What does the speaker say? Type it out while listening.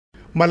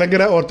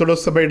Malankara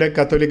orthodox സഭയുടെ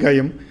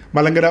കത്തോലിക്കായും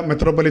മലങ്കര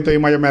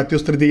മെത്രോപൊലിത്തയുമായ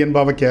മാത്യൂസ് തൃതീയൻ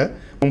ബാവയ്ക്ക്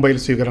മുംബൈയിൽ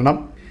സ്വീകരണം.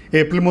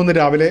 ഏപ്രിൽ 3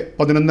 രാവിലെ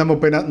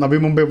 11:30 നവി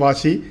മുംബൈ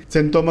വാശി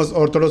സെന്റ് തോമസ്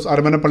ഓർത്തഡോക്സ്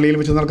അരമന പള്ളിയിൽ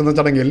വെച്ച് നടക്കുന്ന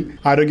ചടങ്ങിൽ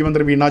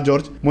ആരോഗ്യമന്ത്രി വീണ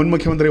ജോർജ്, മുൻ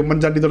മുഖ്യമന്ത്രി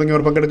ഉമ്മൻചാണ്ടി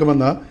തുടങ്ങിയവർ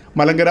പങ്കെടുക്കുമെന്ന്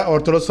മലങ്കര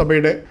ഓർത്തഡോക്സ്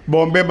സഭയുടെ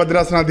ബോംബെ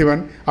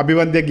ഭദ്രാസനാധിപൻ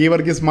അഭിവന്ദ്യ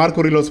ഗീവർഗീസ് മാർ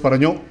കുറിലോസ്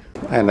പറഞ്ഞു.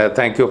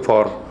 Thank you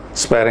for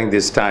sparing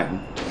this time.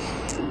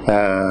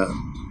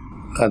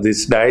 This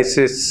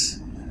diocese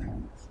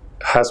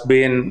has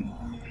been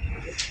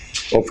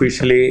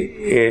officially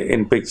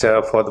in picture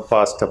for the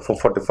past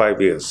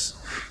 45 years.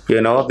 You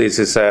know, this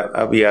is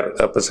we are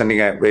representing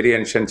a very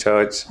ancient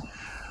church,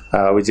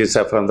 which is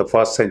from the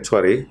 1st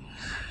century.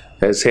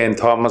 Saint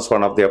Thomas,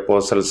 one of the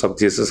apostles of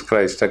Jesus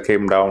Christ,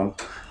 came down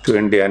to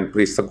India and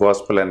preached the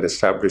gospel and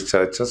established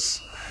churches.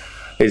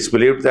 It's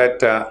believed that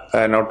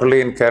not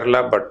only in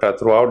Kerala but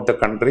throughout the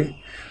country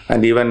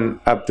and even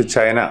up to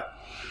China,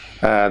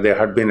 there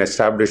had been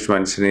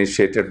establishments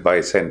initiated by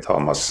Saint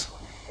Thomas.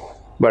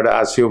 But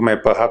as you may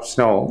perhaps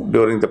know,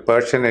 during the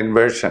Persian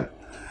invasion,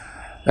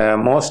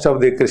 most of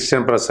the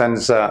Christian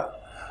presence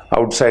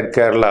outside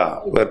Kerala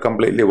were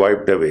completely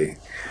wiped away.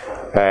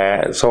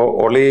 So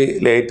only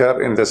later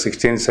in the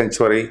 16th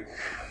century,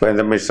 when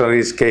the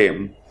missionaries came,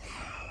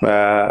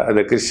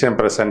 the Christian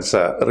presence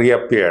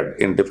reappeared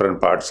in different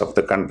parts of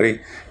the country,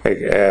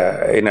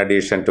 in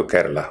addition to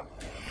Kerala.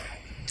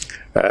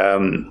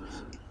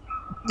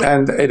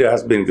 And it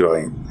has been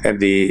growing. And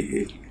the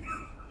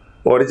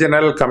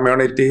original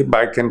community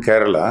back in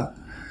Kerala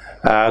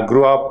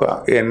grew up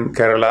in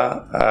Kerala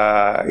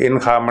in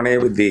harmony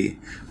with the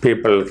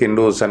people,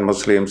 Hindus and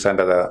Muslims and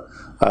other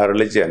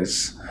religions,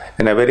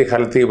 in a very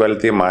healthy,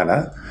 wealthy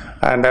manner.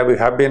 And we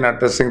have been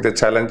addressing the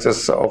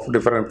challenges of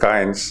different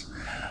kinds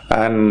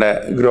and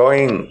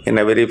growing in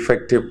a very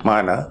effective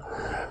manner,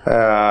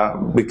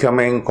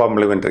 becoming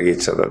complementary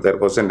each other. There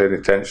wasn't any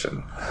tension.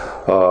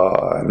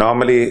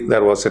 Normally,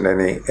 there wasn't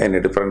any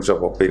difference of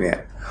opinion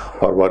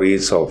or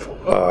worries of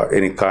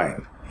any kind.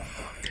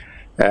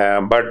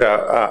 But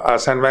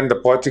as and when the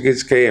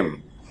Portuguese came,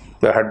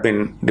 there had been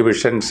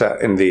divisions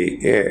in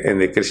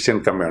the Christian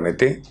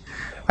community,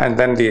 and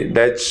then the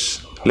Dutch,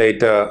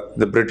 later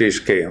the British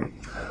came,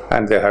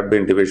 and there had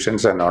been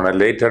divisions. And on a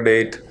later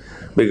date,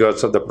 because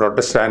of the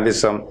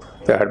Protestantism,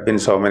 there had been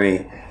so many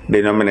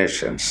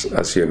denominations,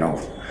 as you know.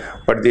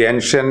 But the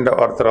ancient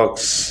Orthodox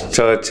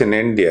Church in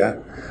India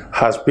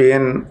has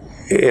been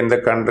in the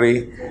country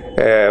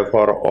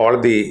for all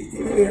the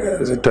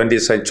 20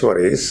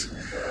 centuries,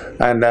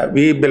 and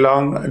we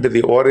belong to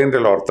the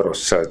Oriental Orthodox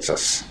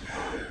churches,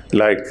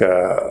 like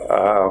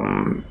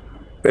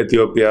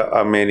Ethiopia,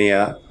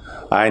 Armenia,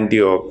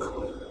 Antioch,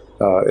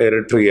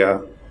 Eritrea,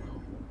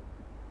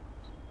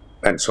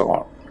 and so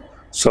on.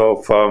 So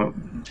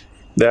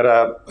there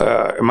are,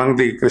 among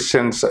the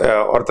Christians,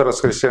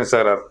 Orthodox Christians,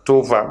 there are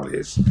two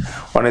families.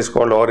 One is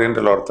called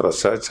Oriental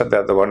Orthodox Church, and the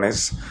other one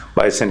is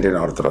Byzantine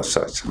Orthodox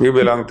Church. We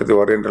belong to the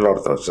Oriental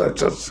Orthodox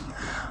churches,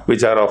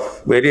 which are of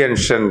very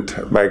ancient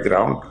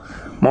background.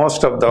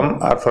 Most of them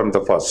are from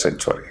the 1st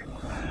century.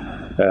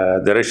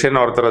 The Russian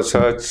Orthodox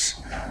Church,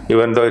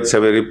 even though it's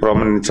a very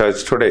prominent church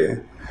today,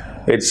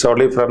 it's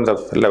only from the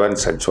 11th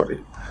century,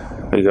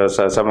 because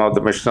some of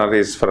the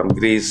missionaries from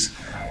Greece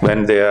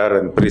went there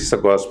and preached the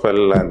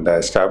gospel and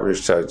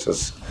established churches.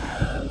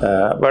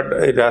 But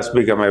it has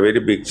become a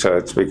very big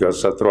church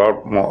because throughout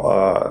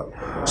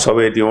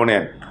Soviet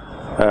Union,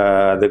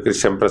 the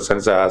Christian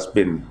presence has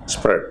been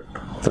spread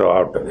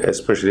throughout,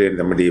 especially in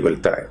the medieval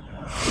time.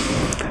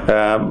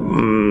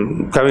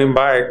 Coming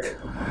back,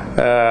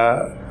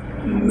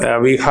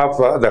 we have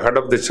the head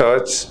of the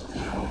church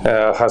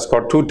has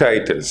got two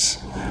titles.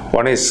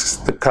 One is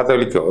the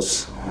Catholicos.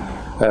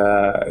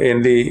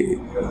 In the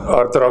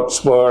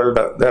Orthodox world,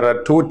 there are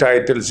two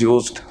titles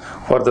used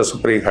for the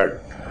supreme head.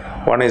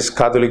 One is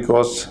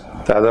Catholicos,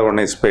 the other one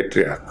is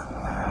Patriarch.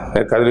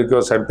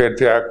 Catholicos and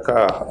Patriarch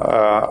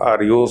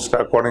are used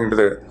according to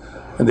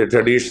the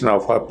tradition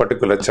of a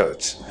particular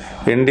church.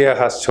 India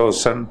has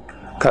chosen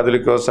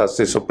Catholicos as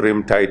the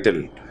supreme title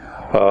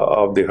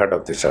of the head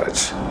of the church,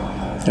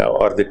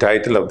 or the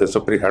title of the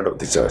supreme head of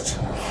the church.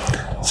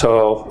 So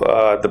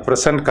the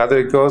present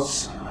Catholicos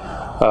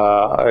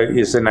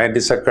is the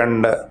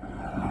 92nd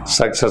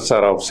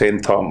successor of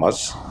Saint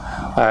Thomas,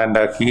 and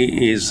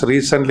he is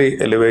recently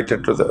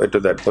elevated to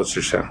that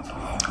position,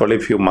 only a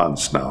few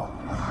months now.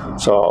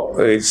 So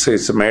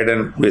it's a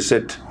maiden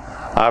visit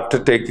after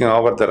taking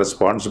over the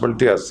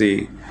responsibility as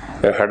the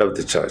head of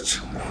the church.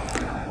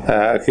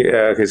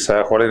 His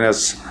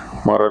Holiness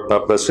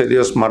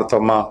Baselios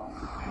Marthoma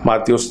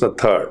Mathews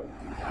III.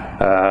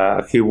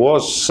 He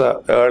was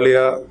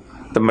earlier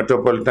the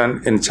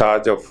metropolitan in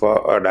charge of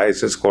a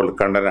diocese called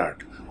Kandanad,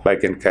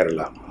 back in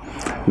Kerala.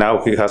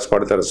 Now he has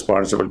got the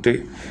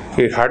responsibility.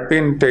 He had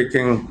been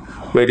taking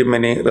very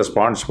many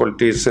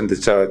responsibilities in the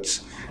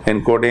church,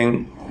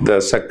 including the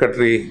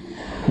secretary,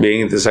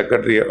 being the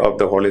secretary of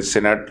the Holy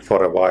Synod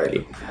for a while,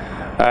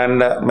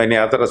 and many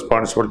other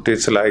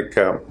responsibilities like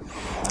the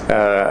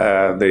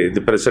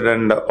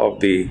president of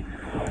the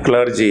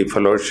clergy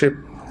fellowship,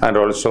 and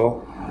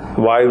also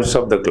wives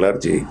of the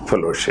clergy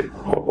fellowship,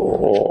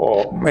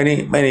 or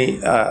many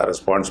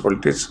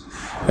responsibilities,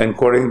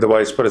 including the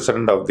vice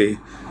president of the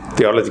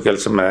theological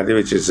seminary,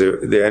 which is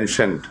the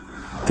ancient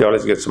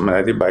theological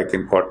seminary back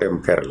in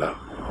Kottayam, Kerala.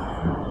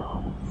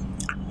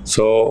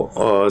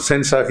 So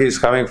since he is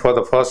coming for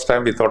the first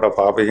time, we thought of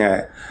having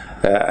an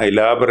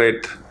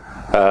elaborate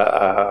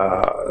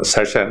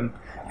session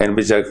in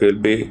which he will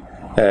be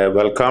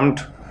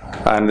welcomed,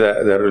 and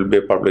there will be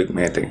a public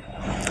meeting.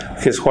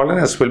 His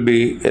Holiness will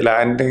be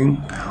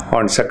landing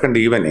on second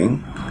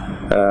evening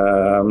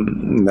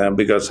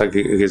because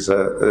his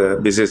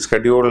busy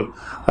schedule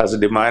has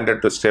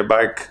demanded to stay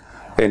back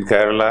in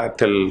Kerala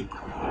till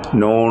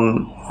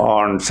noon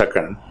on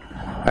second.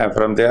 And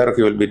from there,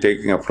 he will be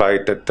taking a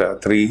flight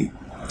at 3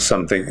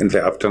 something in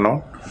the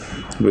afternoon.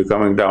 He'll be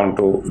coming down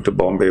to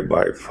Bombay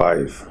by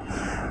 5.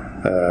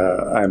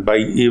 And by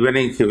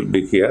evening, he will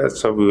be here.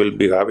 So we will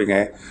be having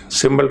a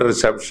simple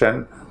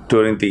reception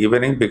during the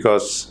evening,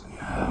 because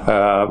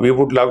we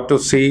would love to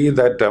see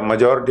that a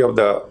majority of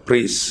the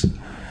priests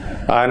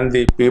and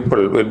the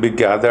people will be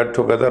gathered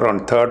together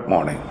on third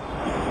morning.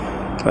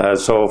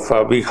 So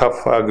we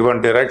have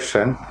given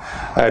direction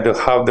to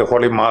have the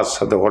Holy Mass,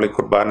 the Holy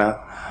Kurbana,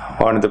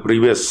 on the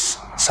previous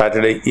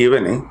Saturday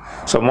evening.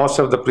 So most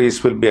of the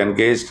priests will be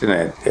engaged in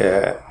it.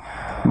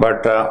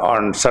 But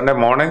on Sunday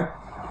morning,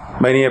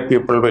 many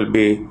people will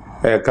be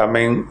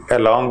coming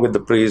along with the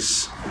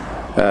priests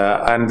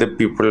and the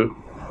people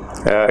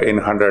in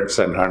hundreds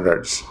and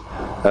hundreds,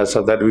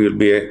 so that we will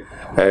be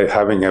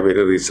having a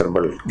very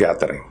reasonable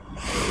gathering.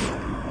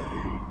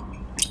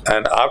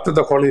 And after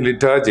the Holy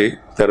Liturgy,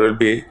 there will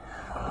be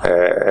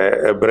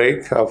a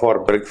break for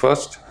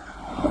breakfast.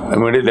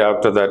 Immediately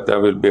after that, we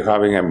will be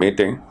having a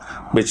meeting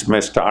which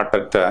may start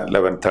at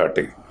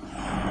 11:30.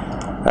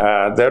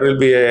 There will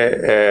be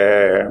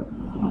a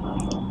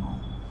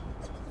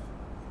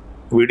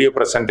video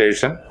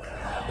presentation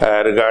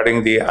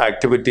regarding the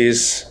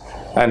activities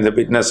and the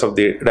witness of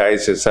the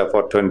diocese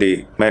for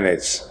 20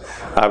 minutes,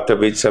 after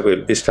which I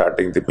will be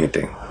starting the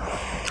meeting.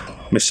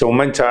 Mr.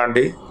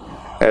 Chandi,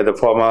 the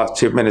former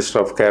Chief Minister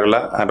of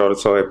Kerala and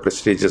also a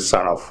prestigious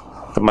son of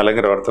the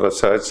Malankara Orthodox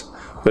Church,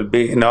 will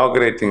be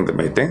inaugurating the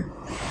meeting.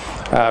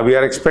 We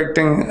are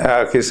expecting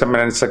His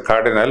Eminence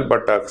Cardinal,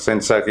 but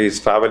since he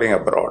is traveling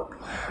abroad,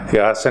 he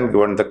hasn't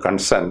given the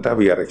consent.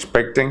 We are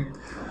expecting,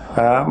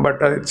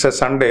 but it's a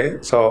Sunday,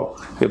 so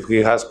if he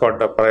has got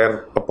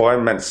prior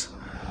appointments,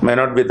 may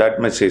not be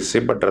that much easy,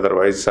 but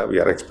otherwise we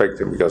are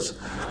expecting, because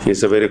he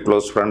is a very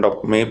close friend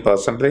of me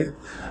personally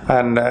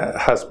and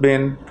has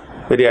been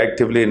very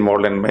actively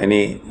involved in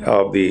many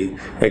of the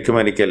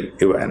ecumenical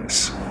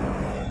events.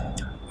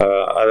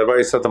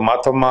 Otherwise, the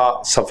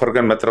Marthoma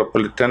Suffragan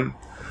Metropolitan,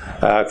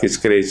 His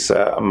Grace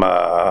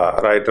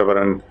Right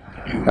Reverend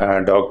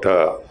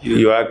Dr.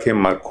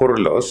 Joachim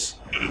Kurlos,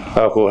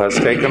 who has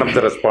taken up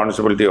the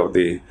responsibility of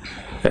the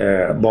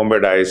Bombay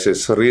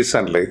Diocese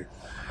recently,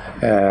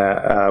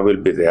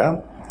 will be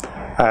there,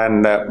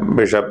 and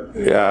Bishop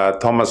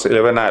Thomas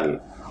Levenal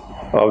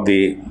of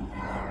the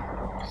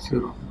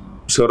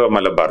Suro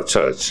Malabar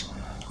Church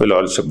will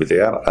also be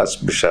there as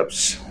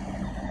bishops.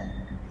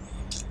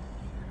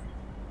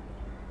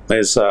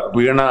 Ms.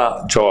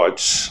 Veena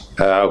George,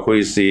 who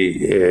is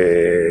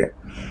the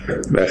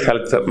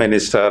Health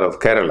Minister of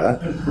Kerala,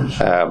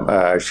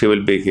 she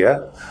will be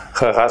here.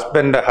 Her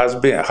husband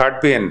had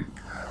been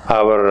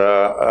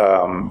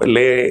our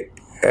lay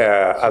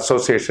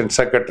association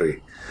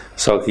secretary,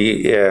 so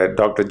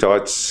Dr.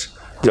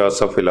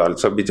 Joseph will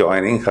also be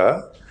joining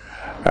her,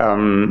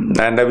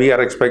 and we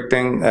are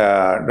expecting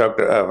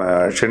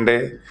Dr.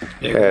 Shinde,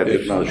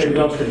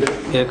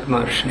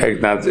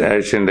 Eknath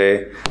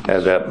Shinde,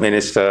 the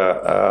Minister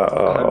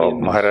of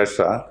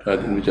Maharashtra,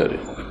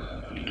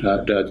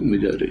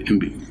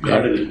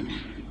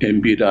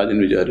 MP Rajan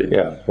Vijay.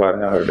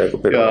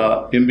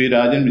 MP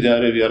Rajan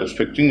Vijay we are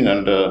expecting,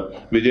 and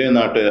Vijay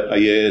Nath,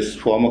 IAS,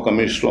 former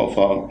Commissioner of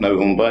Navi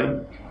Mumbai.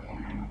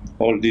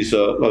 All these the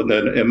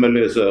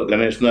MLAs,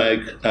 Ganesh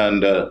Naik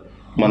and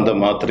Manda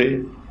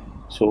Matre.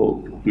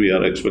 So we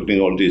are expecting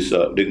all these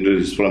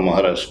dignitaries from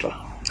Maharashtra.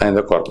 And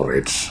the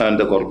corporates. And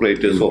the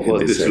corporates of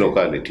this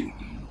locality.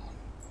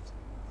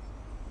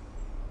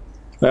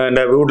 And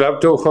we would love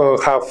to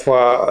have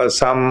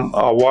some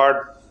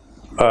award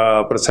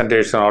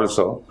presentation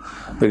also,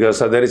 because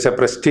there is a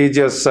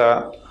prestigious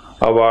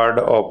award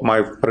of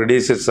my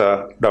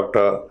predecessor,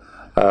 Dr.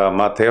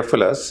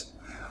 Mathews.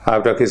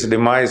 After his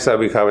demise,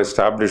 we have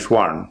established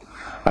one,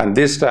 and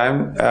this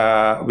time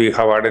we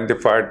have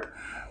identified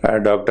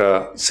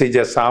Dr.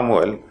 C.J.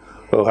 Samuel,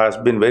 who has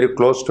been very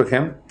close to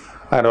him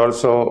and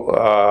also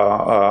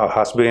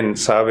has been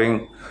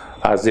serving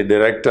as the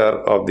director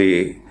of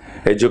the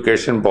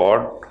Education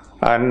Board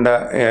and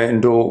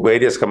into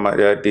various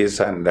communities,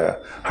 and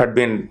had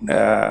been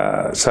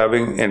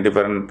serving in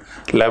different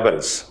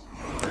levels.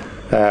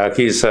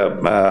 He is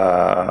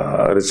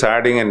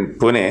residing in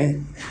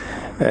Pune.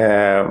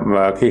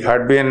 He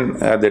had been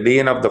the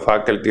Dean of the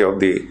Faculty of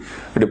the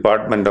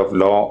Department of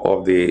Law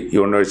of the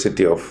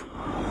University of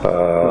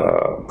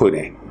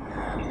Pune.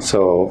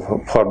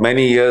 So for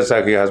many years,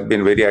 he has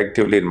been very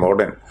actively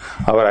involved in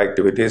our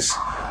activities.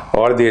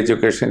 All the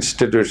education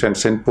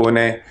institutions in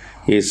Pune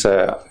is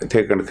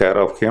taken care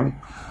of him.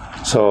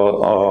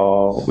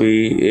 So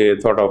we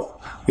thought of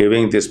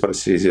giving this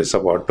prestigious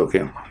award to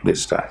him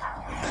this time.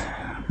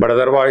 But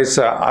otherwise,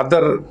 some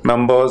other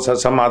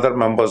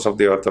members of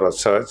the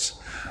Orthodox Church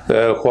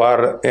who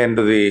are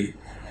into the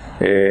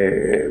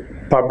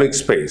public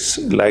space,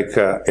 like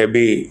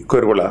Abhi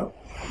Kurvula,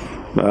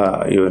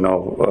 you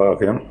know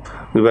him.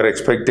 We were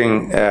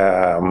expecting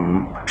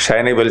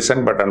Shiny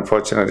Wilson, but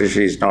unfortunately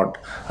she is not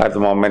at the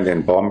moment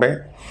in Bombay.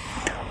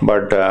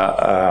 But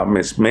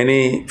Miss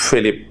Minnie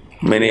Philip,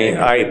 Minnie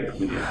Ipe,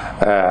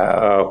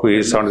 who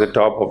is on the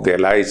top of the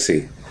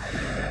LIC,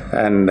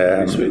 and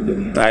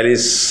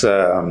Alice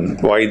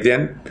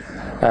Vaidyan,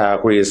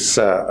 who is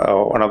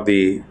one of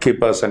the key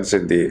persons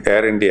in the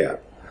Air India,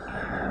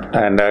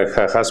 and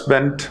her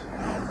husband,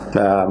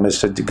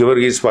 Mr.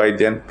 Givargis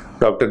Vaidyan,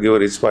 Dr.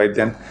 Givargis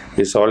Vaidyan,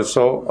 is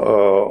also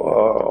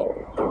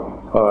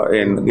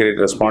in great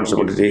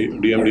responsibility.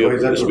 DMD of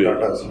SBI.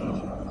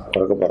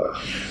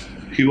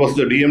 He was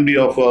the DMD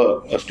of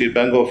State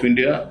Bank of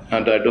India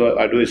and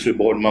advisory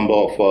board member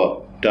of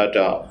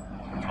Tata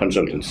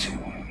Consultancy.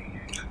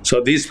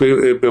 So these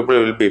people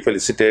will be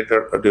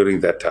felicitated during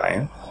that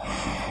time.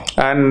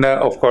 And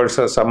of course,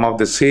 some of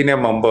the senior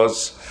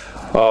members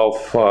of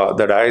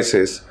the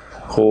diocese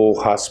who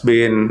has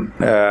been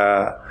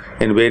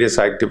in various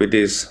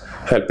activities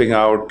helping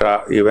out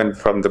even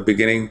from the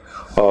beginning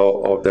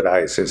of the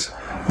diocese.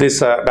 This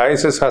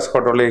diocese has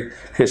got only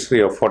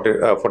history of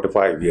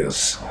 45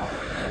 years.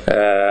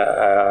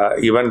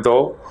 Even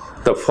though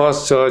the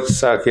first church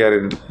here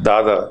in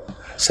Dadar,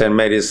 St.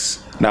 Mary's,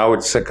 now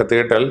it's a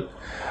cathedral,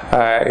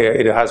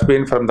 it has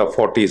been from the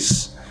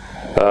 40s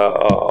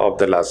of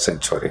the last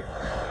century.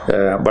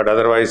 But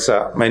otherwise,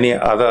 many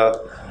other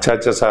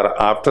churches are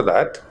after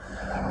that.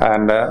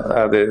 And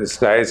this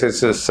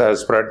diocese is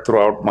spread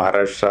throughout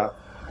Maharashtra,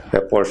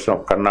 a portion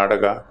of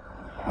Karnataka,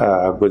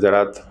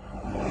 Gujarat.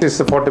 This is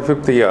the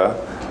 45th year.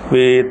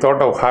 We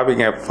thought of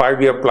having a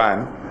 5-year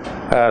plan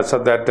so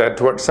that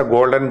towards the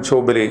Golden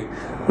Jubilee,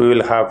 we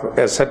will have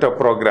a set of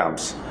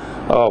programs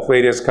of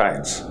various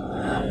kinds.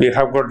 We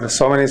have got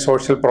so many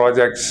social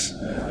projects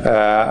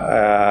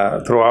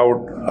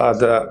throughout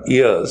the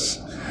years,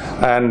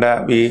 and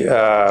we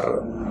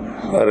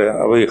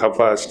have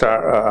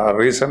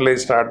recently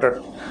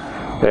started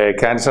a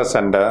cancer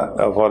center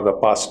for the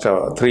past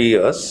 3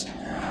 years.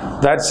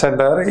 That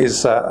center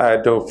is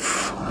to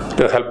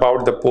help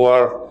out the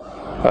poor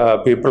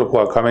people who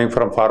are coming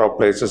from far off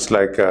places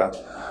like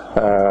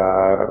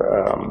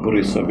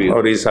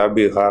Orissa,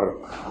 Bihar,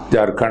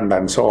 Jharkhand,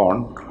 and so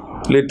on.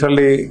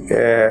 Literally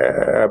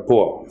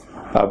poor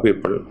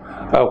people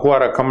who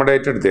are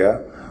accommodated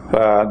there.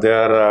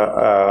 Their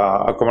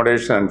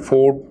accommodation and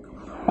food,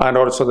 and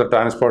also the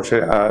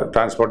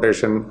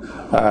transportation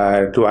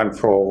to and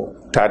fro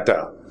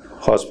Tata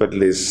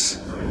Hospital is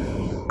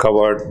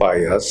covered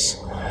by us,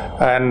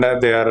 and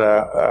their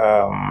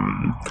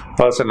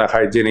personal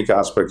hygienic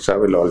aspects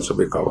will also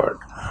be covered.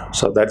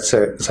 So that's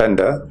a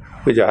center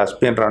which has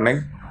been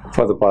running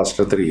for the past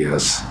 3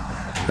 years.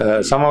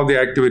 Some of the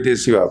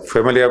activities you are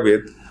familiar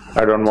with,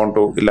 I don't want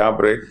to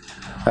elaborate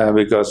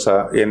because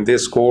in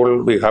this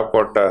school we have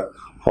got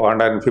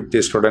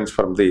 450 students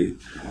from the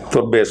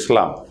Turbe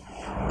slum.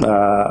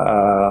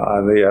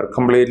 They are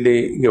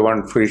completely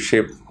given free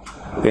ship,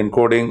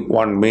 including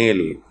 1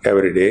 meal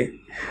every day.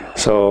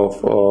 So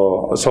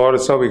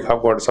also we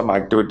have got some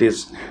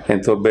activities in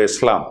Turbe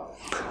slum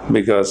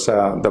because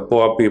the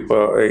poor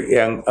people,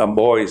 young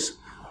boys,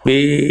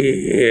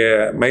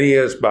 we many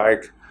years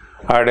back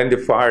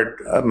identified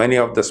many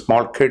of the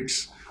small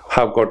kids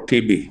have got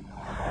TB.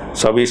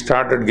 So we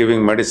started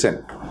giving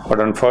medicine, but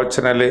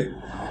unfortunately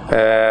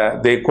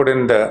they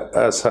couldn't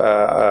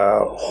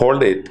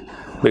hold it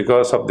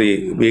because of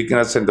the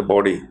weakness in the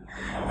body.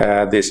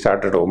 They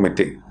started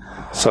vomiting.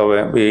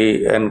 So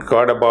we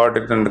inquired about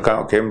it and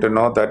came to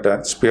know that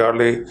it's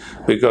purely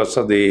because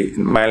of the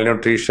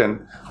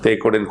malnutrition, they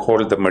couldn't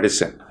hold the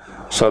medicine.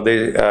 So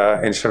they,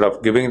 instead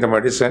of giving the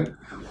medicine,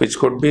 which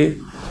could be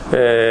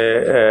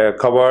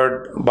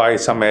covered by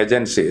some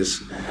agencies,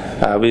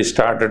 we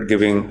started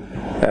giving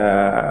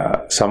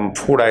some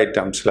food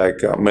items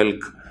like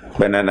milk,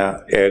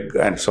 banana, egg,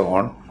 and so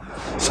on.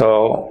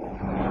 So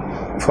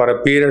for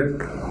a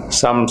period,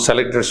 some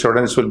selected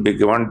students will be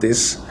given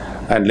this,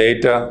 and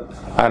later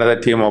another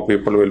team of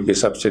people will be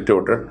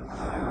substituted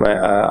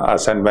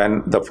as and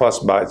when the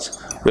first batch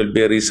will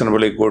be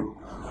reasonably good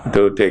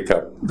to take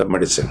up the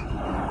medicine.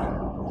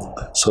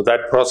 So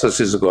that process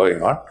is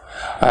going on,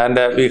 and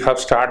we have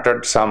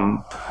started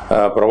some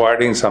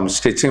providing some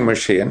stitching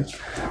machine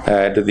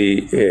to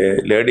the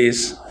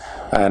ladies,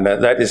 and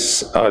that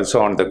is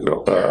also on the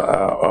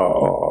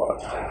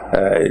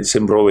it's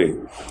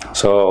improving.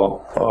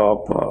 So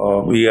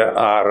we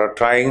are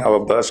trying our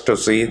best to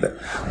see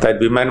that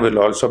women will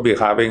also be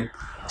having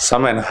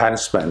some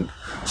enhancement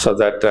so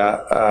that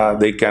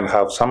they can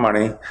have some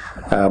money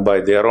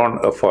by their own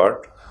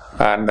effort,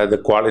 and the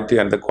quality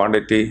and the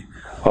quantity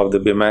of the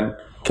women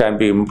can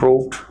be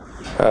improved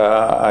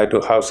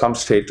to have some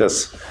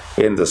status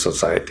in the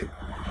society.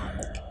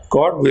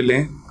 God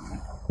willing,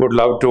 would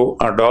love to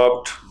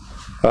adopt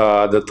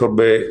the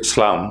Turbe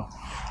slum,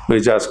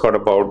 which has got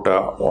about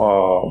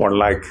 1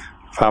 lakh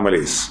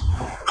families.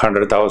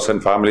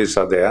 100,000 families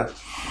are there.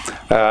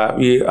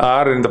 We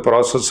are in the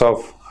process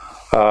of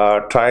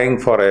trying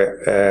for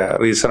a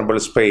reasonable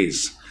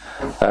space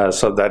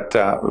so that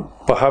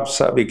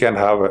perhaps we can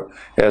have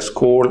a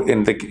school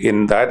in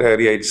that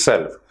area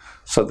itself,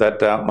 so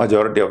that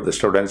majority of the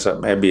students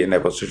may be in a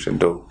position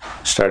to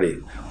study.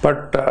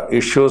 But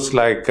issues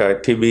like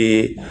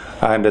TB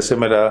and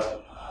similar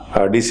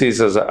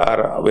diseases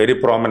are very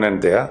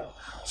prominent there,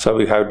 so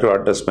we have to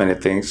address many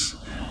things.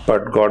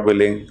 But God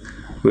willing,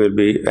 we will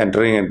be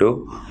entering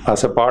into,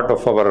 as a part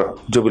of our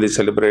Jubilee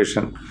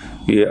celebration,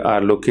 we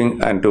are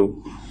looking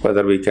into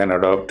whether we can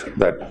adopt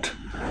that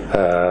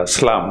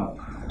slum,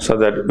 so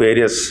that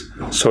various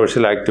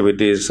social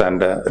activities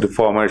and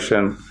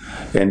reformation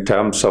in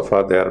terms of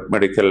their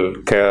medical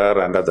care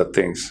and other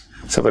things.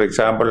 So, for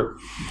example,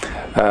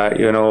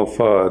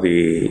 for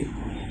the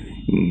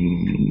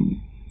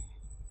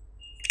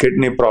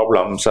kidney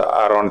problems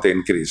are on the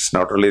increase,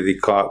 not only the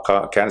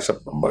cancer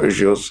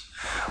issues,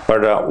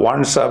 but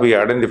once we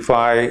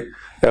identify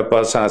a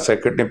person as a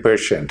kidney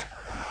patient,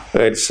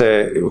 it's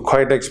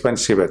quite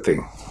expensive, I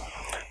think.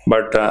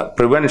 But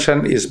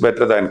prevention is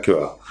better than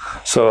cure.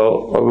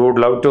 So we would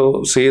love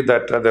to see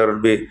that there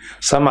will be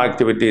some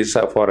activities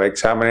for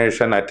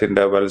examination at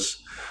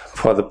intervals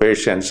for the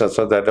patients,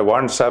 so that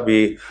once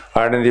we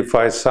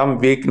identify some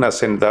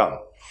weakness in them,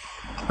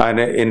 and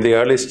in the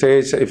early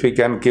stage, if we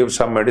can give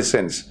some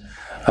medicines,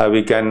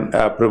 we can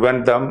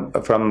prevent them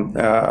from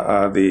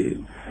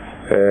the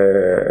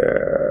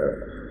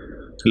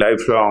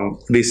lifelong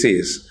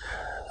disease.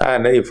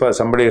 And if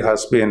somebody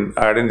has been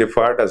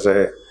identified as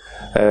a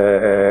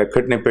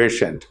kidney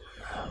patient,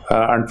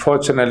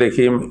 unfortunately,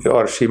 he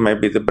or she may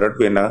be the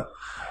breadwinner,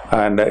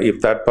 and if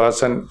that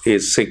person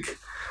is sick,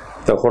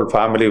 the whole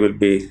family will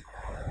be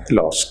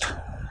lost.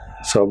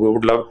 So we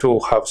would love to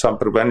have some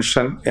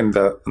prevention in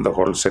the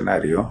whole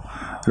scenario.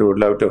 We would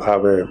love to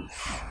have a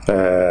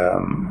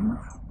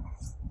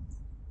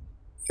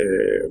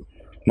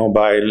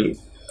mobile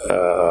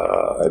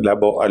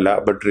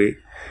laboratory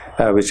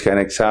which can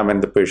examine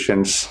the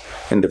patients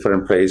in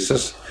different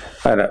places,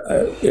 and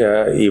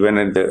even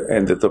in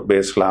the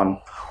Turbe slum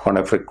on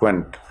a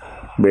frequent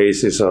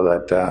basis, so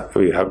that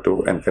we have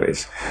to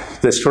encourage.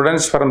 The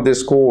students from this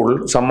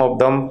school, some of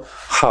them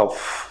have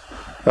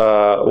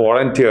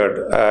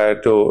volunteered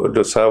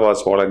to serve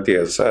as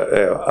volunteers,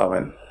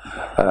 come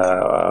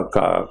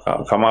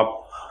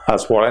up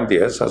as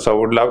volunteers. So I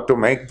would love to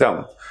make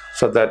them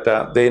so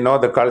that they know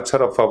the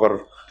culture of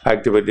our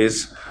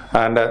activities,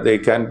 and they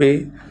can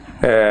be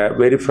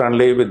very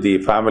friendly with the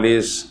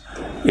families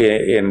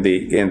in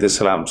the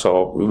slum.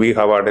 So we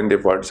have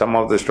identified some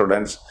of the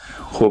students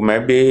who may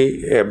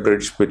be a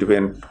bridge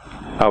between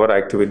our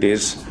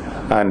activities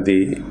and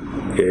the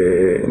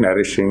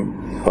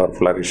nourishing or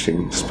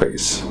flourishing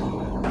space.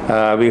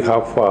 We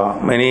have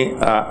many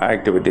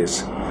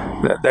activities.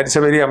 That is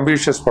a very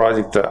ambitious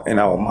project in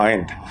our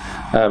mind,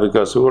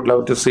 because we would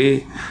love to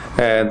see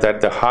that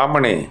the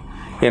harmony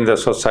in the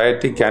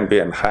society can be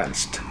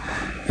enhanced.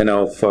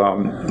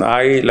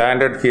 I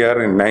landed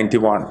here in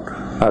 91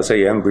 as a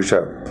young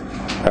bishop.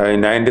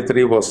 In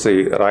 93 was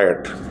the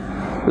riot.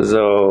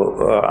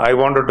 So I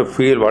wanted to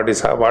feel what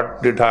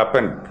did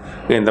happen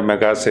in the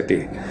mega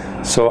city.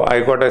 So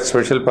I got a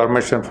special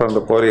permission from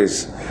the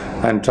police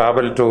and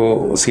traveled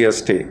to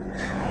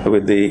CST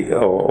with the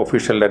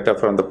official letter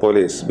from the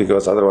police,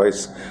 because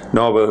otherwise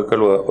no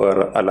vehicle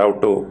were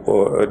allowed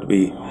to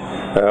be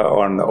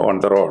on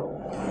the road.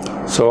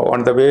 So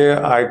on the way,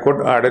 I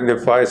could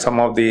identify some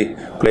of the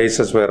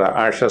places where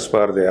ashes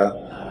were there,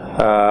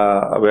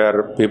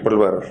 where people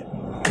were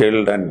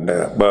killed and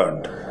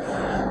burned.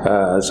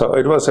 So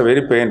it was a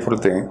very painful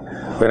thing.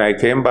 When I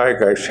came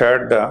back, I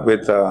shared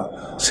with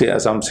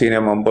some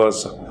senior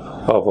members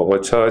of our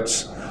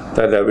church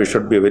that we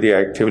should be very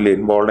actively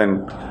involved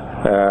in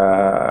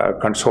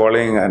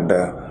consoling and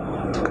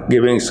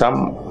giving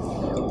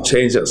some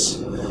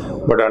changes.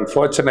 But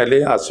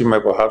unfortunately, as you may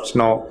perhaps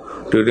know,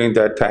 during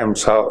that time,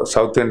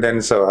 South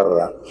Indians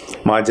were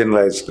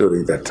marginalized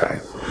during that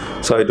time.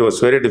 So it was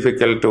very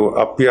difficult to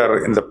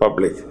appear in the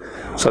public.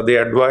 So they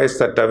advised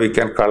that we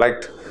can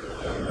collect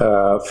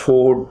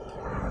food,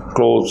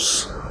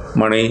 clothes,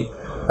 money,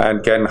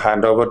 and can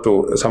hand over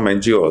to some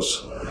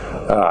NGOs.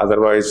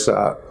 Otherwise,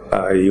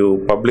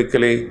 you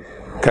publicly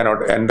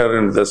cannot enter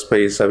in the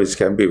space, which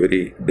can be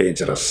very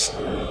dangerous.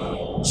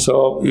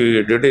 So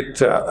we did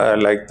it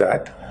like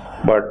that.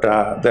 But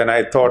then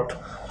I thought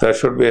there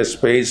should be a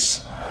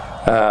space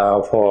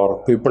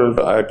for people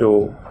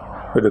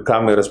to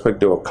come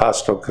irrespective of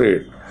caste or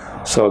creed.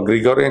 So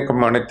Gregorian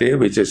community,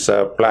 which is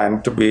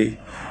planned to be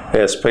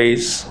a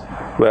space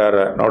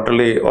where not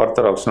only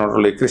Orthodox, not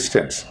only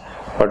Christians,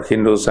 but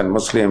Hindus and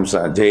Muslims,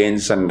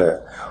 Jains, and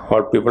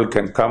all people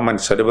can come and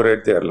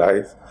celebrate their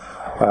life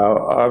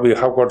We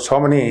have got so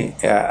many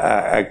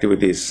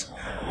activities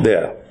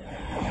there.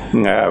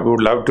 We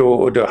would love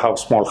to have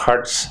small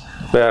huts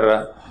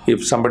where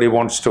if somebody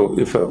wants to,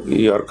 if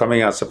you are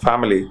coming as a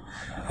family,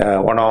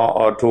 one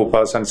or two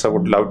persons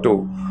would love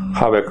to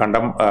have a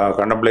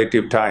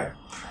contemplative time,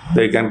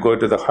 they can go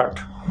to the hut.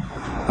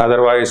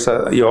 Otherwise,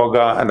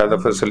 yoga and other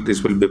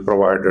facilities will be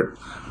provided.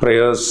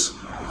 Prayers,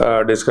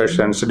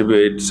 discussions,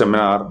 debate,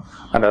 seminar,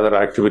 and other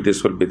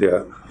activities will be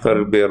there. There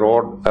will be a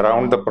road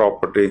around the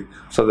property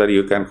so that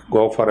you can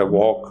go for a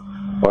walk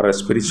or a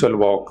spiritual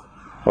walk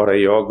or a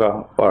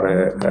yoga or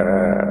a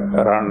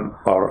run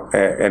or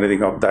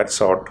anything of that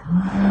sort.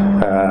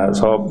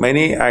 So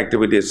many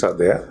activities are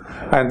there.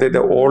 And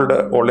the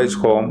old age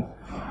home,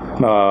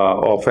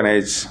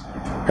 orphanage,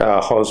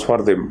 house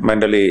for the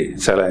mentally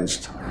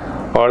challenged,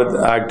 all the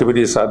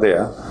activities are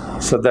there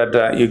so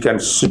that you can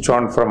switch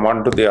on from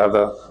one to the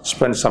other,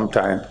 spend some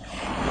time.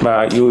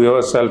 You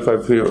yourself,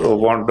 if you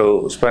want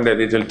to spend a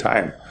little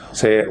time,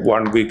 say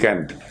one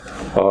weekend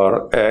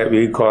or a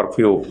week or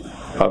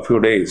a few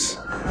days,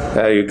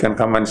 you can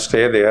come and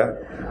stay there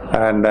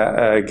and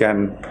you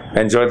can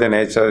enjoy the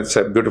nature. It's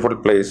a beautiful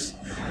place.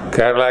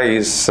 Kerala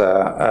is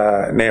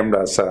named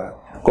as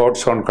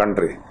God's own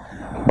country,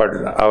 but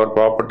our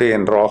property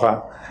in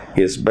Roha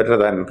is better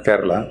than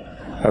Kerala,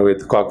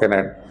 with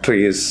coconut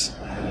trees,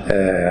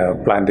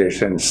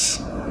 plantations,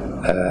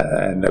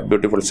 and a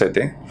beautiful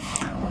setting.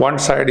 One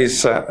side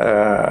is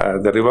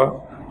the river,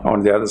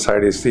 on the other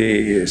side is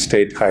the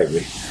state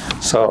highway.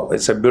 So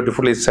it's a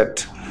beautifully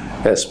set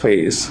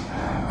space,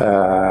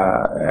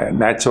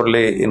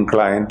 naturally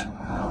inclined,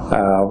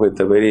 with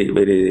a very,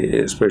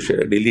 very special,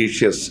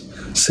 delicious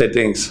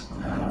settings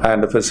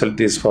and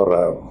facilities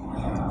for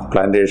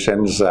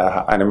plantations,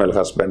 animal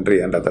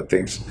husbandry, and other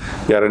things.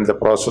 We are in the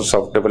process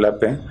of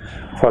developing.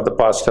 For the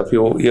past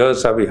few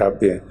years, we have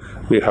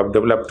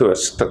developed to a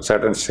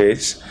certain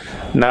stage.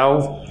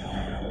 Now,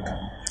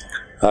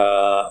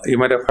 you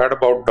might have heard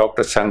about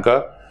Dr.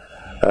 Shankar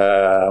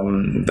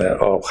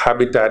of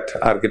Habitat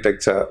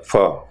Architecture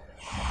firm,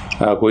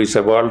 who is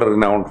a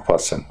world-renowned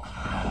person.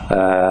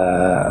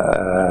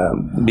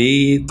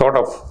 We thought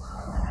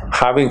of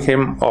having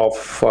him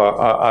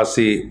as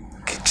the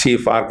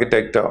chief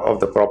architect of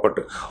the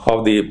property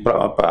of the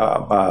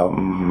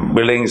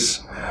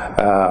buildings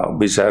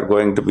which are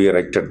going to be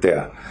erected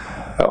there,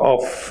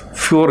 of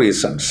few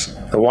reasons.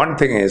 One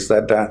thing is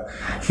that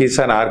he's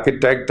an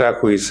architect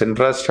who is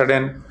interested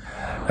in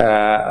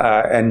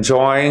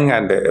enjoying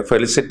and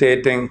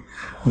felicitating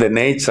the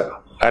nature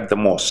at the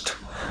most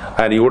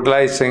and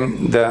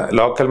utilizing the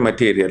local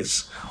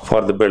materials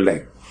for the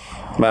building.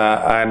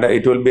 And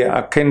it will be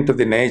akin to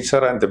the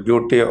nature and the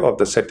beauty of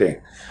the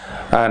setting.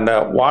 And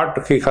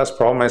what he has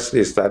promised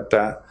is that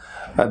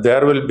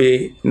there will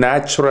be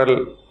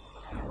natural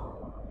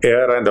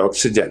air and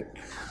oxygen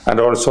and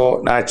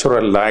also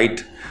natural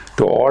light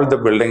to all the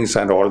buildings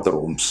and all the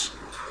rooms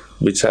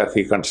which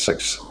he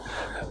constructs.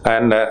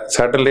 And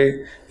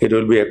certainly it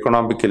will be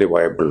economically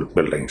viable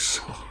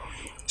buildings.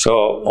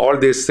 So all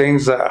these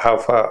things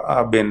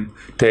have been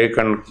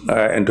taken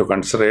into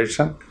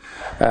consideration.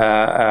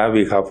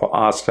 We have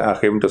asked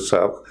him to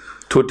serve.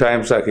 2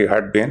 times he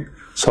had been.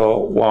 So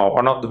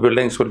one of the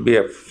buildings will be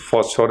a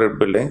 4-story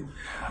building.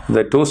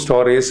 The 2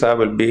 stories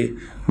will be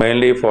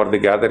mainly for the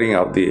gathering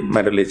of the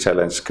mentally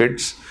challenged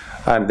kids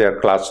and their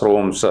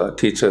classrooms,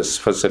 teachers,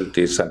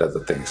 facilities, and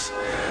other things.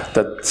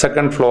 The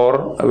 2nd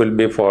floor will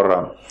be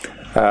for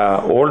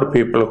old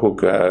people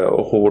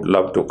who would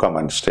love to come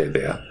and stay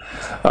there,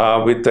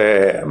 with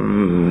a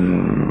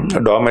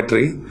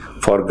dormitory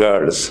for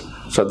girls,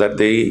 so that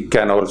they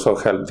can also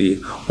help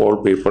the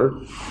old people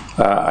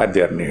at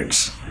their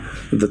needs.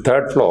 The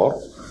 3rd floor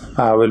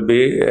will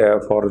be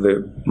for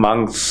the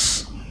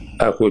monks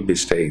who will be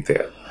staying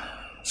there.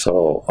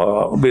 So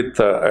with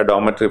a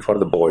dormitory for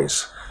the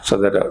boys, so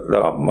that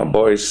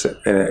boys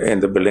in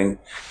the building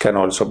can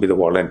also be the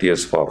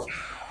volunteers for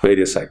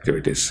various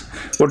activities.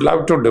 Would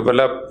love to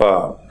develop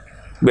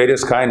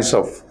various kinds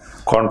of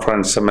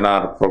conference,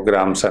 seminar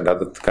programs and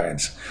other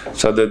kinds,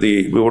 so that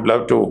we would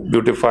love to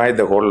beautify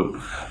the whole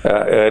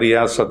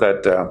area, so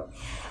that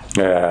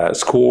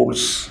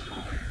schools,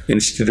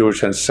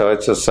 institutions,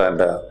 churches,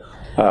 and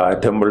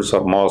temples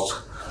or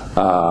mosques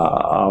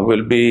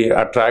will be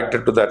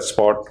attracted to that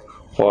spot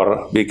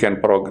for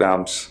weekend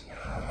programs.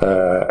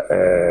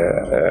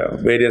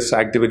 Various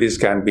activities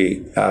can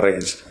be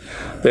arranged.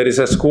 There is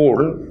a school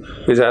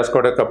which has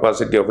got a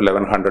capacity of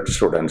 1100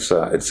 students.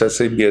 It's a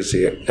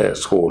CBSE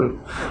school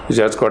which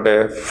has got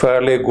a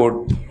fairly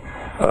good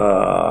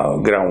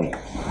ground.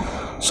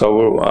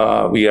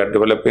 So we are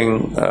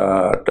developing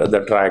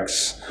the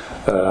tracks,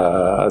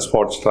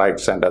 sports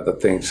tracks and other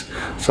things,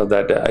 so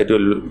that it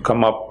will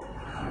come up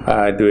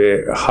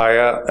to a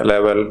higher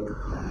level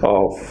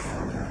of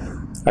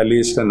at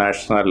least a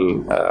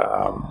national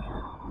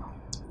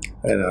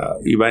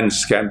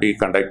events can be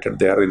conducted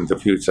there in the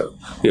future.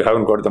 You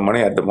haven't got the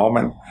money at the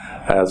moment,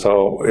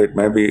 so it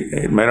may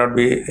not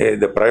be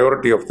the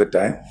priority of the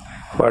time,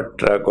 but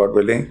God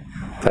willing,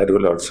 that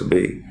will also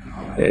be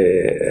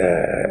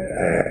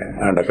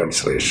under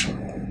consideration.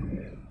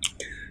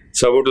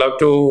 So I would love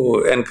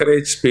to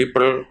encourage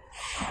people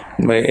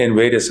in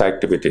various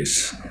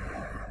activities.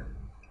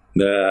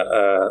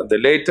 The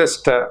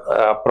latest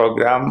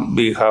program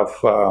we have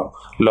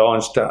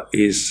launched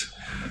is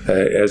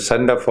a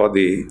center for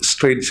the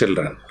street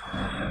children.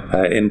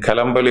 In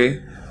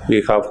Kalambali,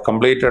 we have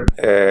completed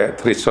a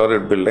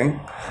 3-storied building.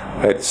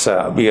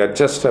 We are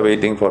just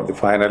waiting for the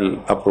final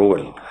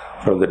approval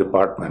from the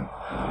department.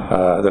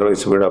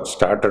 Otherwise, we would have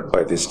started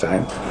by this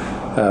time.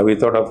 We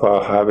thought of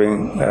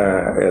having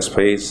a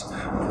space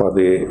for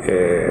the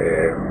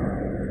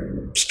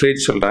street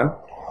children.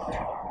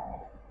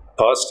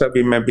 First,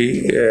 we may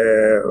be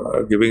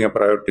giving a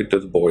priority to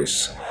the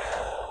boys.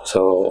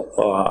 So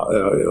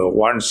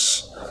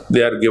once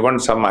they are given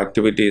some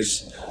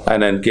activities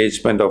and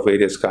engagement of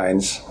various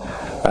kinds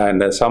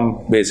and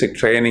some basic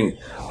training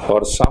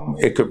or some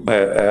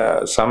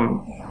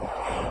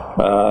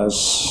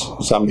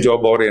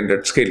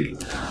job-oriented skill,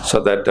 so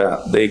that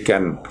they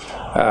can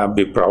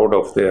be proud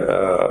of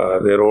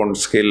their own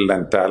skill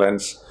and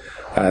talents,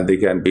 and they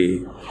can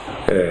be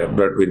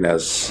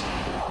breadwinners,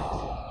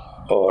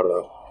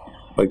 or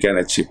we can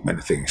achieve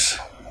many things.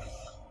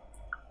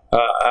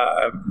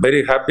 I'm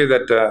very happy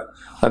that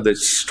the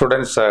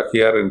students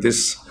here in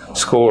this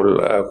school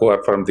who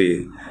are from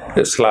the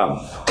Islam,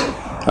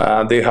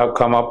 they have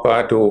come up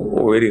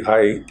to very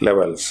high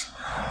levels.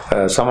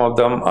 Some of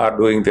them are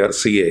doing their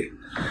CA,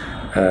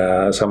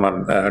 some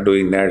are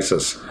doing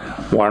nurses.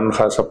 One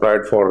has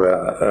applied for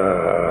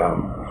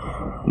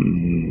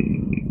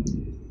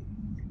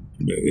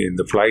in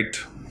the flight,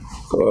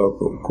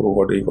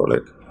 what do you call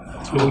it?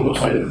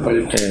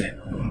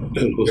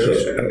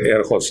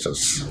 Air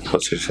hostess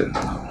position.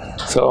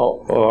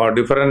 So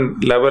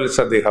different levels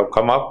that they have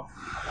come up,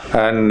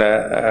 and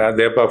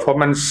their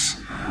performance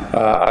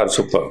are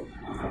superb.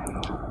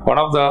 One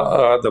of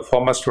the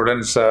former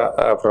students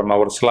from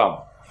our slum,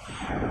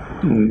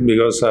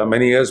 because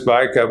many years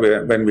back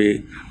when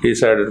we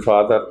decided,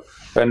 father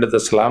went to the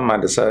slum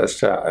and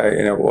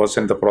was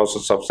in the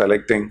process of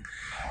selecting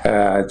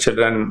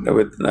children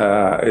with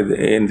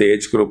in the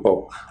age group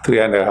of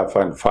 3.5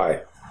 and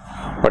 5.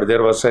 But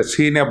there was a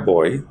senior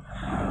boy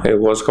who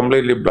was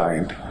completely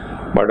blind,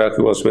 but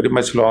he was very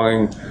much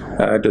longing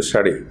to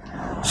study.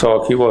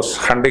 So he was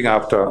hunting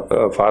after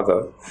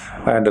father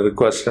and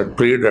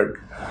pleaded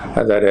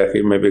that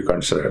he may be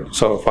considered.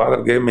 So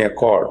father gave me a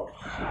call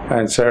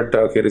and said,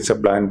 here is a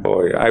blind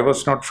boy. I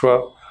was not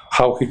sure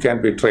how he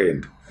can be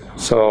trained.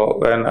 So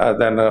when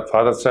then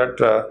father said,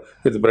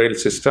 with Braille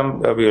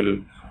system, we will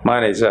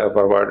manage,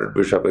 provided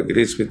Bishop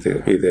agrees with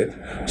it.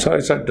 So I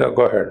said,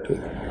 go ahead.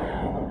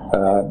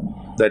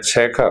 That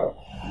Shekhar,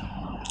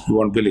 you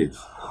won't believe,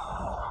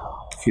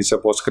 he's a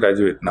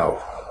postgraduate now.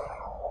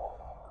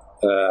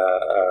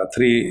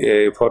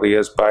 3-4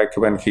 years back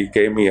when he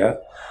came here,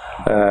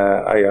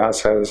 I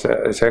asked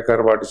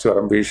Shekhar, what is your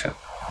ambition?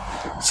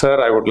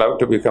 Sir, I would love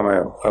to become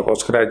a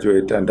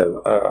postgraduate and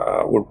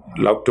would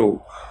love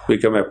to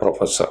become a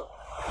professor.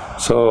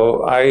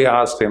 So I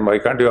asked him, why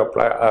can't you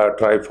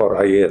try for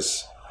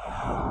IAS?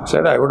 He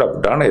said, I would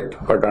have done it,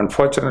 but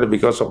unfortunately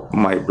because of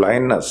my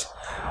blindness,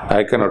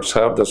 I cannot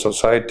serve the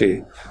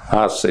society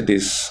as it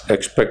is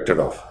expected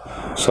of.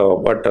 So,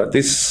 but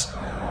this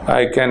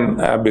I can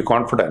be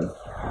confident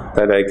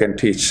that I can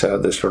teach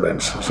the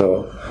students.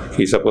 So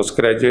he's a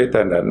postgraduate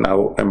and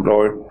now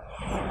employed.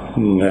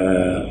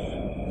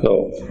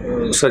 So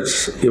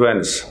such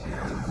events,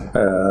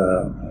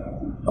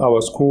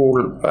 our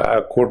school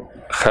could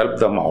help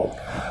them out.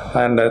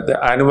 And the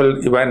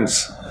annual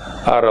events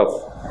are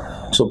of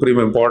supreme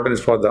importance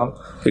for them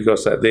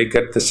because they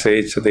get the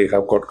stage, they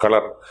have got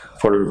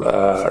colorful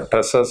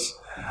dresses,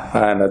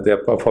 and their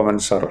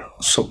performance are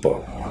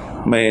super,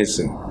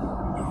 amazing.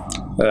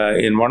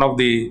 In one of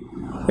the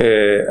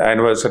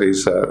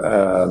anniversaries,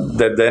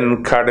 the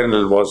then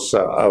Cardinal was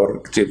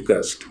our chief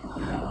guest.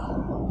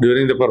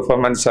 During the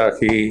performance,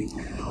 he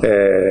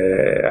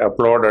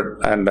applauded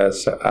and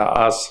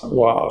asked,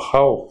 wow,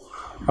 how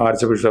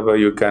Archbishop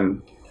you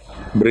can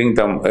bring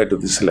them to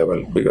this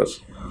level,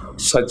 because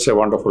such a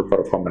wonderful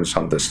performance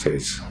on the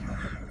stage.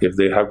 If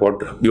they have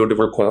got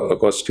beautiful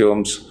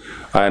costumes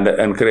and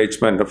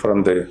encouragement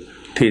from the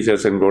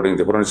teachers, including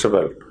the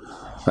principal,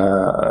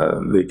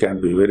 they can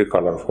be very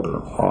colorful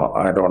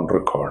and on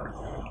record.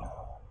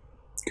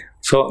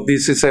 So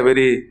this is a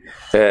very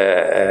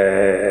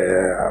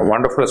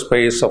wonderful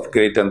space of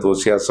great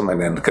enthusiasm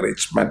and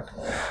encouragement,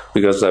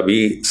 because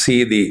we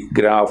see the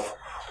graph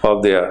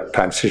of their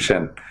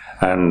transition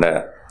and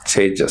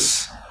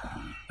changes,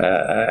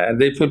 and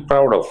they feel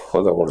proud of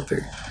for the whole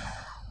thing.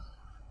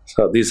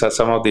 So these are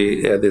some of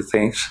the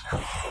things.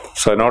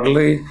 So not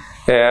only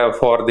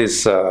for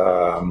this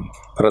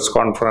press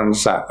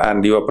conference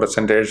and your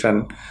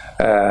presentation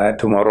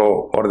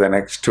tomorrow or the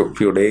next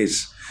few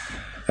days,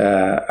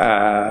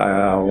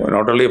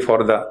 not only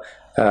for the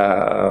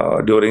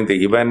during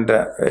the event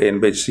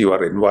in which you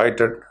are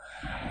invited,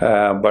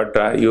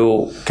 but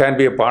you can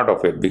be a part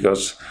of it,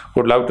 because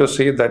would love to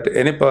see that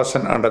any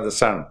person under the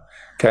sun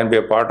can be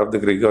a part of the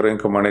Gregorian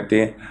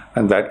community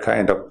and that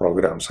kind of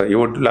program. So you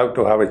would love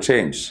to have a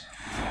change.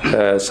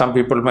 Some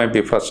people might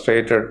be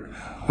frustrated,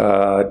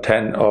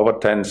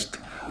 over-tensed,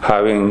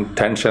 having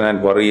tension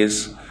and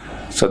worries.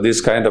 So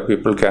these kind of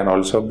people can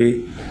also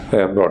be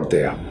brought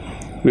there.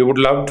 We would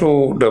love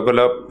to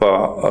develop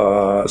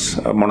a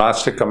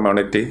monastic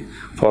community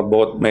for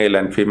both male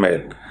and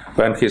female.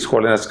 When His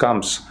Holiness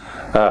comes,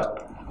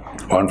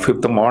 on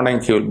 5th morning,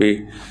 he will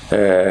be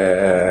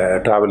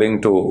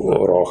traveling to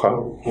Roha.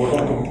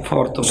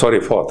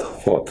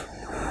 4th.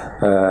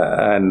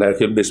 And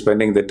he'll be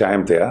spending the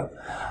time there.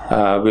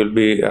 We'll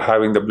be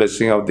having the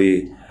blessing of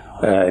the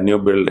new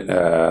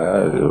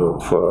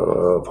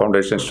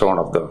foundation stone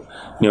of the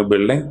new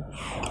building.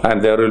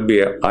 And there will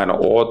be an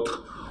oath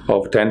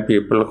of 10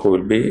 people who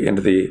will be in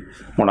the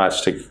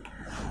monastic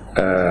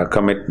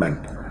commitment.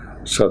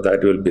 So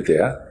that will be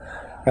there.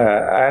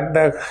 And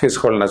His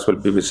Holiness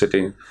will be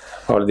visiting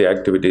all the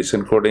activities,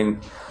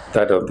 including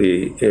that of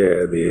the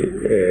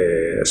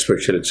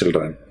special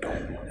children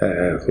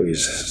who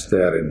is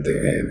there in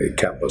the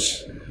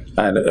campus,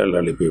 and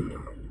elderly people.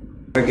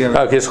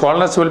 His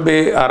Holiness will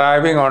be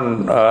arriving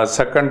on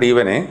second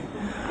evening,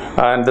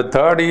 and the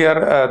third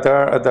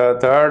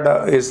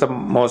is the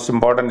most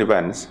important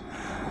events.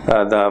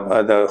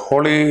 The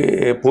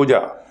Holy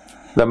Puja,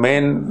 the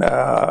main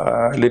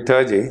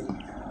liturgy,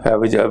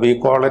 which we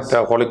call it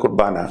Holy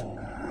Kurbana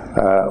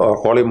or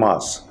Holy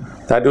Mass.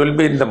 That will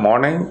be in the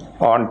morning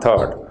on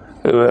 3rd,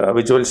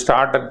 which will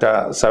start at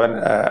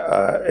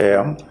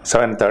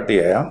 7:30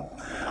 a.m.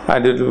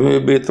 and it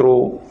will be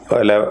through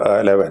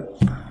 11.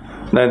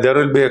 Then there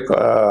will be a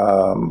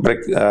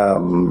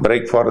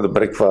break for the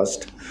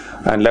breakfast,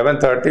 and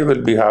 11:30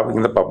 we'll be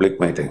having the public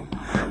meeting.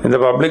 In the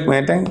public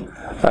meeting,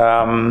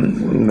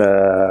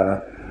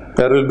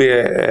 there will be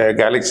a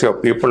galaxy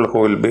of people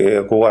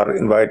who are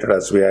invited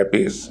as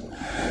VIPs.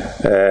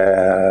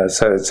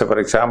 So for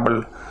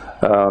example,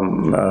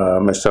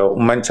 Mr.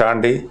 Umman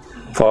Chandi,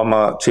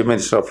 former Chief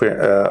Minister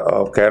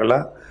of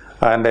Kerala,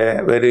 and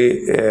a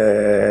very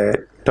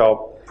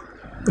top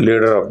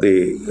leader of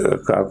the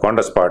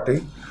Congress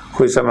Party,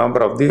 who is a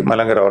member of the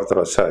Malankara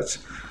Orthodox Church,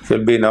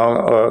 will be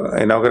now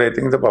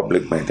inaugurating the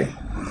public meeting.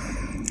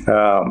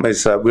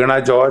 Ms.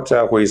 Veena George,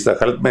 who is the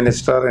Health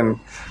Minister in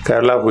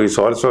Kerala, who is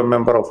also a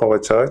member of our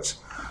church,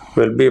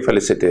 will be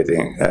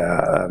felicitating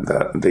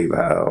the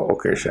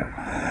occasion.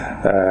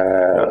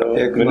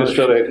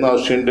 Minister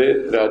Eknath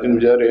Shinde, Rajan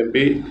Vijay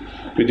MP,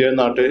 Vijay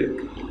Nate,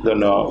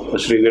 then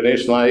Sri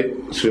Ganesh Naik,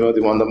 Srimati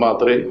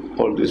Mandamatre,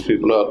 all these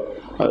people are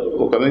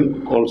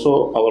coming.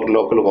 Also our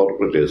local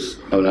corporators,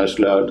 Avinash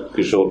Lad,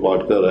 Kishore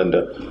Patkar and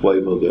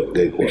Vaibhav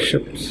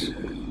Gaikwad.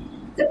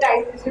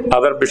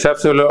 Other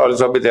bishops will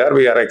also be there.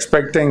 We are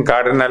expecting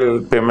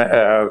Cardinal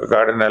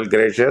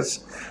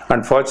Gracious.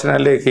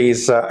 Unfortunately, he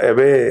is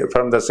away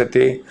from the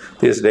city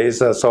these days,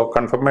 so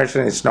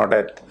confirmation is not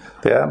yet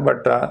there.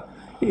 But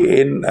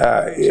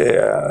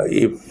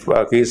if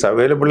he is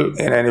available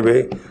in any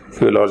way,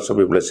 he will also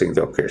be blessing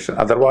the occasion.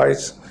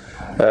 Otherwise,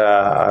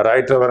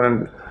 Right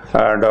Reverend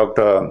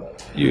Dr.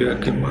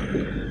 Joachim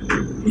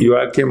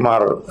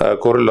Mar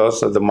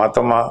Kurilos, the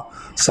Marthoma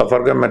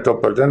Suffragan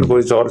Metropolitan, who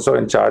is also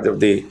in charge of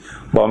the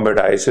Bombay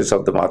Diocese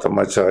of the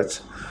Marthoma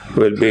Church,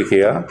 will be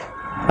here.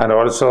 And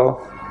also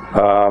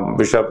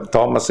Bishop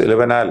Thomas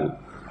Ilvenal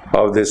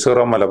of the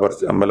Sura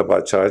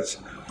Malabar Church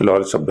will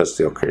also bless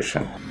the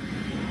occasion.